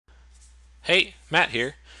Hey, Matt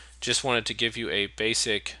here. Just wanted to give you a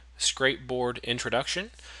basic Scrapeboard introduction.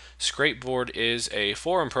 Scrapeboard is a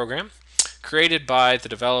forum program created by the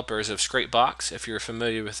developers of Scrapebox, if you're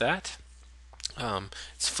familiar with that.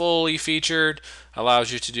 It's fully featured,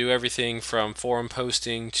 allows you to do everything from forum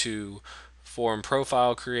posting to forum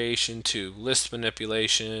profile creation to list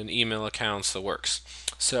manipulation, email accounts, the works.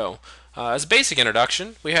 So, as a basic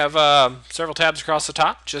introduction, we have several tabs across the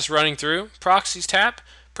top, just running through. Proxies tab,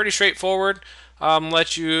 pretty straightforward.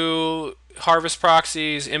 Let you harvest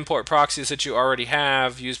proxies, import proxies that you already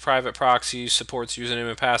have, use private proxies, supports username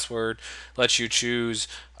and password, lets you choose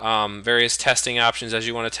various testing options as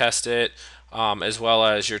you want to test it, as well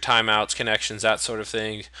as your timeouts, connections, that sort of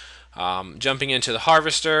thing. Jumping into the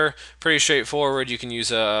harvester, pretty straightforward. You can use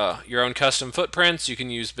your own custom footprints. You can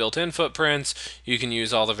use built-in footprints. You can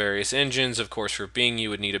use all the various engines. Of course, for Bing, you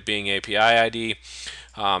would need a Bing API ID.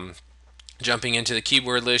 Um, Jumping into the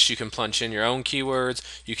keyword list, you can punch in your own keywords.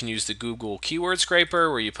 You can use the Google Keyword Scraper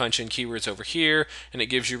where you punch in keywords over here and it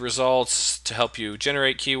gives you results to help you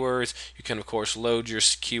generate keywords. You can, of course, load your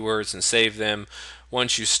keywords and save them.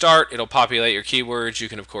 Once you start, it'll populate your keywords. You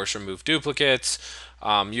can, of course, remove duplicates,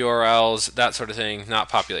 URLs, that sort of thing. Not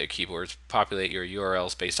populate your keywords, populate your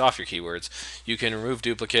URLs based off your keywords. You can remove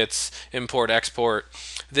duplicates, import, export.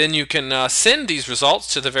 Then you can send these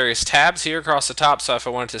results to the various tabs here across the top. So if I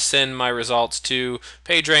wanted to send my results to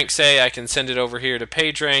PageRank, say, I can send it over here to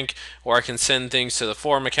PageRank, or I can send things to the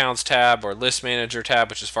Forum Accounts tab or List Manager tab,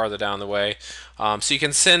 which is farther down the way. So you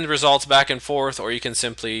can send results back and forth, or you can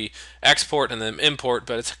simply export and then import,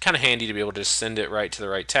 but it's kind of handy to be able to just send it right to the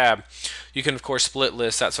right tab. You can, of course, split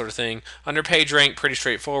lists, that sort of thing. Under PageRank, pretty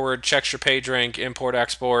straightforward. Checks your PageRank, import,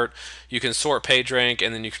 export. You can sort PageRank,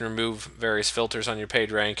 and then you can remove various filters on your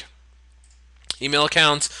PageRank. Email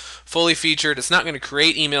accounts, fully featured. It's not going to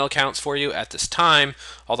create email accounts for you at this time,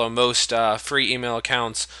 although most free email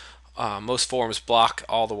accounts, most forums block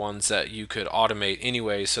all the ones that you could automate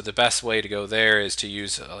anyway. So the best way to go there is to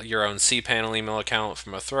use your own cPanel email account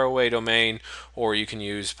from a throwaway domain, or you can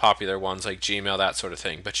use popular ones like Gmail, that sort of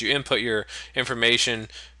thing. But you input your information,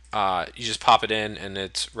 you just pop it in and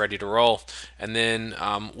it's ready to roll. And then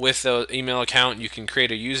with the email account, you can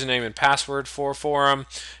create a username and password for a forum,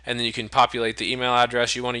 and then you can populate the email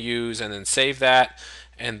address you want to use and then save that,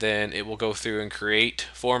 and then it will go through and create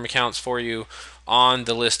forum accounts for you on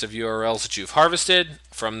the list of URLs that you've harvested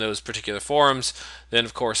from those particular forums. Then,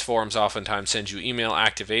 of course, forums oftentimes send you email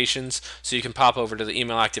activations. So you can pop over to the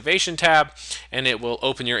email activation tab and it will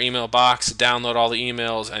open your email box, download all the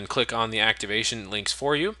emails, and click on the activation links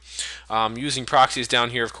for you. Using proxies down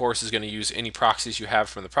here, of course, is going to use any proxies you have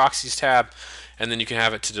from the proxies tab, and then you can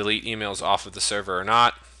have it to delete emails off of the server or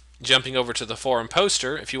not. Jumping over to the forum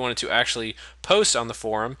poster, if you wanted to actually post on the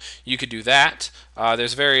forum, you could do that.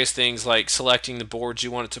 There's various things like selecting the boards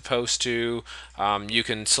you want it to post to. You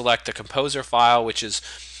can select the composer file, which is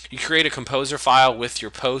you create a composer file with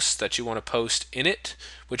your posts that you want to post in it,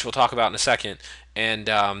 which we'll talk about in a second, and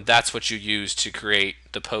that's what you use to create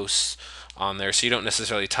the posts on there. So you don't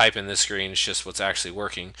necessarily type in this screen, it's just what's actually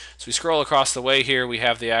working. So we scroll across the way here, we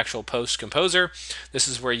have the actual post composer. This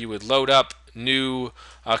is where you would load up new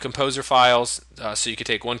composer files. So you could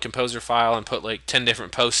take one composer file and put like 10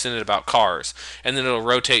 different posts in it about cars, and then it'll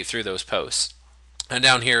rotate through those posts. And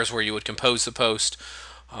down here is where you would compose the post,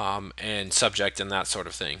 and subject and that sort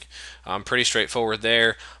of thing. Pretty straightforward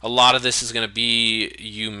there. A lot of this is going to be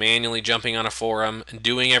you manually jumping on a forum and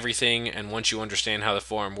doing everything, and once you understand how the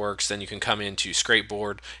forum works, then you can come into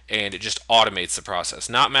Scrapeboard and it just automates the process.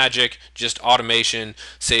 Not magic, just automation,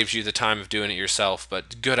 saves you the time of doing it yourself,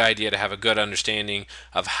 but good idea to have a good understanding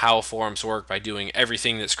of how forums work by doing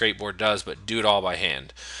everything that Scrapeboard does, but do it all by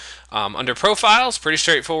hand. Under profiles, pretty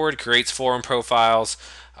straightforward, creates forum profiles.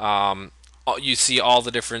 You see all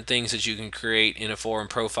the different things that you can create in a forum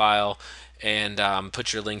profile, and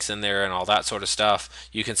put your links in there and all that sort of stuff.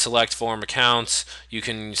 You can select forum accounts. You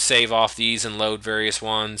can save off these and load various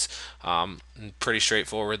ones. Pretty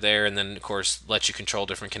straightforward there, and then of course let you control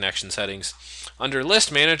different connection settings. Under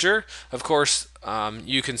List Manager, of course,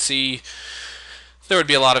 you can see there would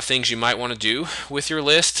be a lot of things you might want to do with your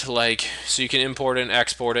list, like so you can import it and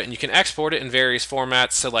export it, and you can export it in various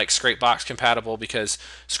formats, so like Scrapebox compatible, because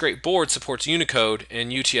Scrapeboard supports Unicode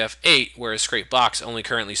and UTF-8, whereas Scrapebox only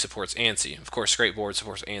currently supports ANSI. Of course, Scrapeboard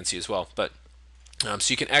supports ANSI as well, but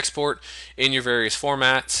So you can export in your various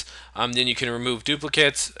formats. Then you can remove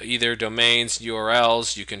duplicates, either domains,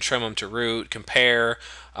 URLs. You can trim them to root, compare.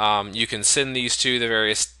 You can send these to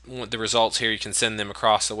the results here. You can send them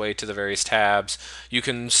across the way to the various tabs. You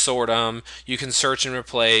can sort them. You can search and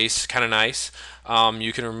replace. Kind of nice.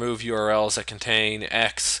 You can remove URLs that contain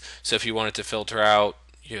X. So if you wanted to filter out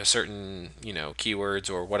certain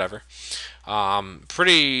keywords or whatever.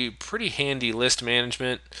 Pretty handy list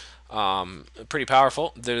management. Pretty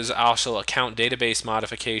powerful. There's also account database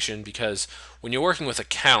modification, because when you're working with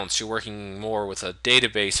accounts, you're working more with a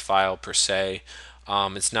database file per se.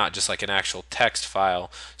 It's not just like an actual text file.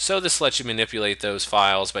 So this lets you manipulate those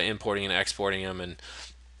files by importing and exporting them, and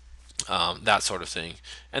that sort of thing.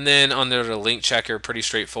 And then under the link checker, pretty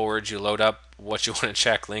straightforward. You load up what you want to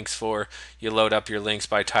check links for. You load up your links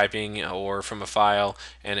by typing or from a file,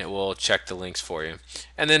 and it will check the links for you.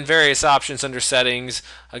 And then various options under settings.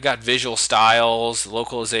 I got visual styles,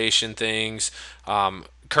 localization things.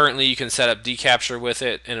 Currently, you can set up deCAPTURE with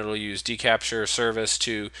it, and it'll use deCAPTURE service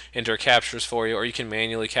to enter captures for you, or you can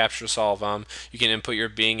manually capture solve them. You can input your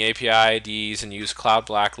Bing API IDs and use Cloud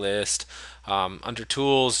Blacklist. Under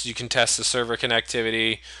tools, you can test the server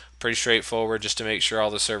connectivity. Pretty straightforward, just to make sure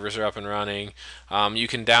all the servers are up and running. You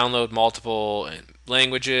can download multiple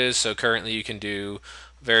languages, so currently you can do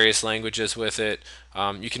various languages with it.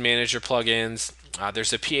 You can manage your plugins.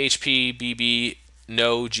 There's a PHP BB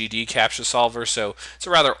no GD captcha solver, so it's a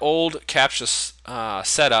rather old captcha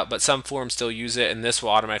setup, but some forums still use it, and this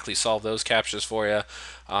will automatically solve those captchas for you.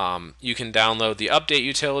 You can download the update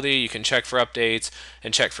utility. You can check for updates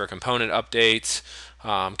and check for component updates.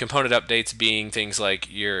 Component updates being things like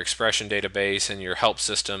your expression database and your help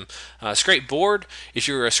system. Scrapeboard, if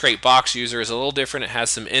you're a Scrapebox user, is a little different. It has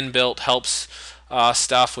some inbuilt helps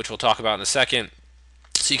stuff, which we'll talk about in a second.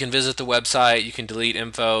 So you can visit the website, you can delete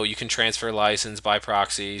info, you can transfer license by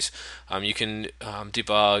proxies, you can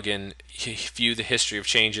debug and view the history of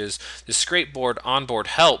changes. The Scrapeboard onboard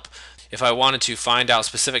help, if I wanted to find out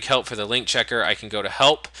specific help for the link checker, I can go to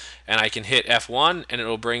help and I can hit F1 and it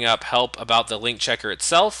will bring up help about the link checker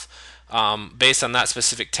itself based on that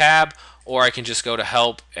specific tab, or I can just go to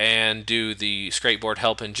help and do the Scrapeboard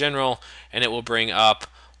help in general, and it will bring up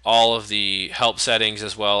all of the help settings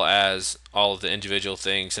as well as all of the individual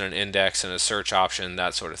things and an index and a search option,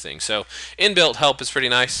 that sort of thing. So inbuilt help is pretty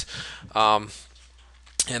nice.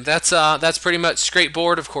 And that's pretty much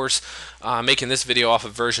Scrapeboard. Of course, making this video off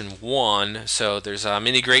of version 1, so there's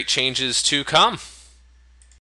many great changes to come.